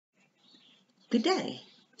Good day.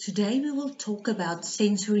 Today we will talk about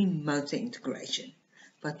sensory motor integration.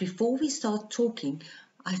 But before we start talking,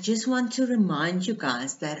 I just want to remind you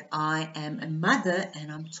guys that I am a mother and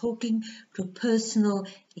I'm talking through personal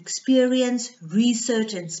experience,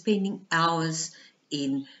 research and spending hours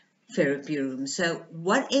in therapy rooms. So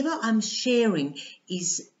whatever I'm sharing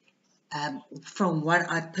is from what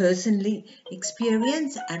I personally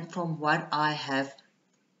experience and from what I have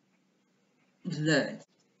learned.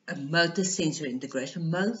 Motor sensory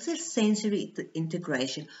integration. Motor sensory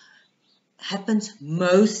integration happens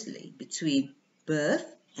mostly between birth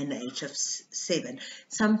and the age of 7.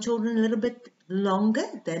 Some children a little bit longer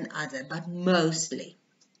than other, but mostly.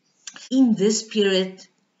 In this period,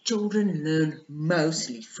 children learn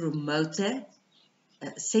mostly through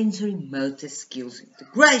sensory motor skills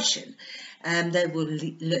integration. They will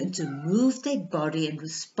learn to move their body in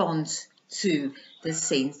response to the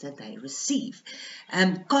sense that they receive.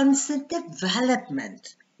 Constant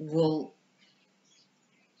development will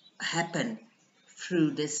happen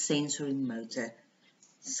through the sensory motor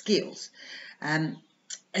skills. And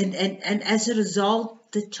as a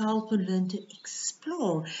result, the child will learn to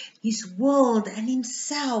explore his world and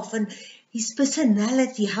himself and his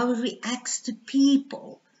personality, how he reacts to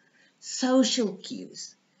people, social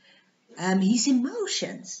cues, his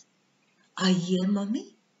emotions. I hear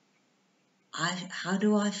mommy. How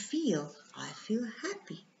do I feel? I feel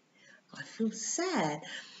happy. I feel sad.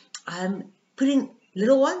 I'm putting,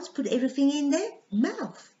 little ones put everything in their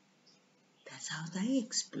mouth. That's how they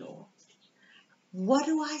explore. What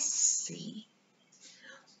do I see?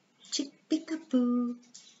 Chick-peek-a-boo,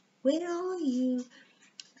 where are you?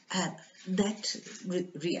 That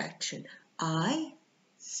reaction. I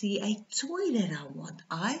see a toy that I want.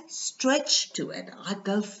 I stretch to it. I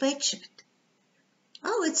go fetch it.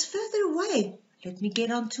 Oh, it's further away. Let me get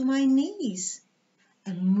onto my knees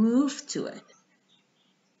and move to it.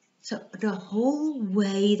 So the whole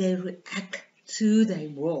way they react to their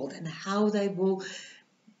world and how they will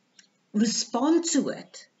respond to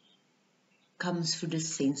it comes through the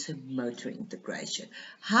sensory motor integration.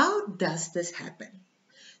 How does this happen?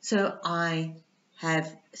 So I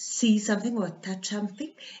see something or touch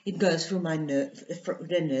something. It goes through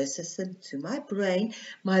the nervous system to my brain.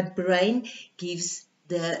 My brain gives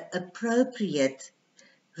the appropriate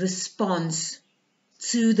response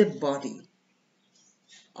to the body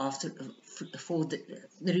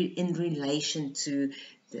in relation to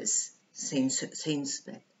this sense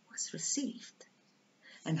that was received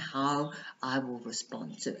and how I will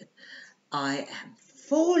respond to it. I am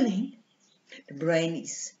falling. The brain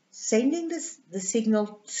is sending the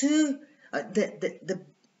signal to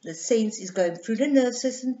the sense is going through the nerve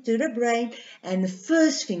system to the brain, and the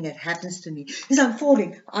first thing that happens to me is I'm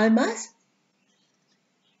falling. I must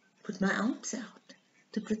put my arms out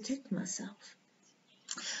to protect myself.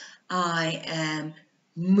 I am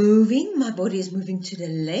moving, my body is moving to the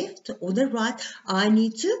left or the right. I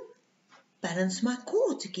need to balance my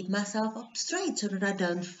core to keep myself up straight so that I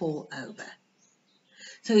don't fall over.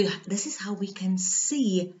 So this is how we can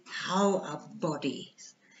see how our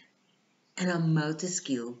bodies and our motor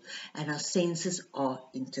skill and our senses are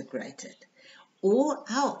integrated. All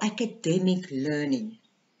our academic learning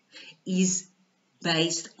is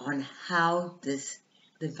based on how this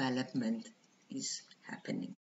development is happening.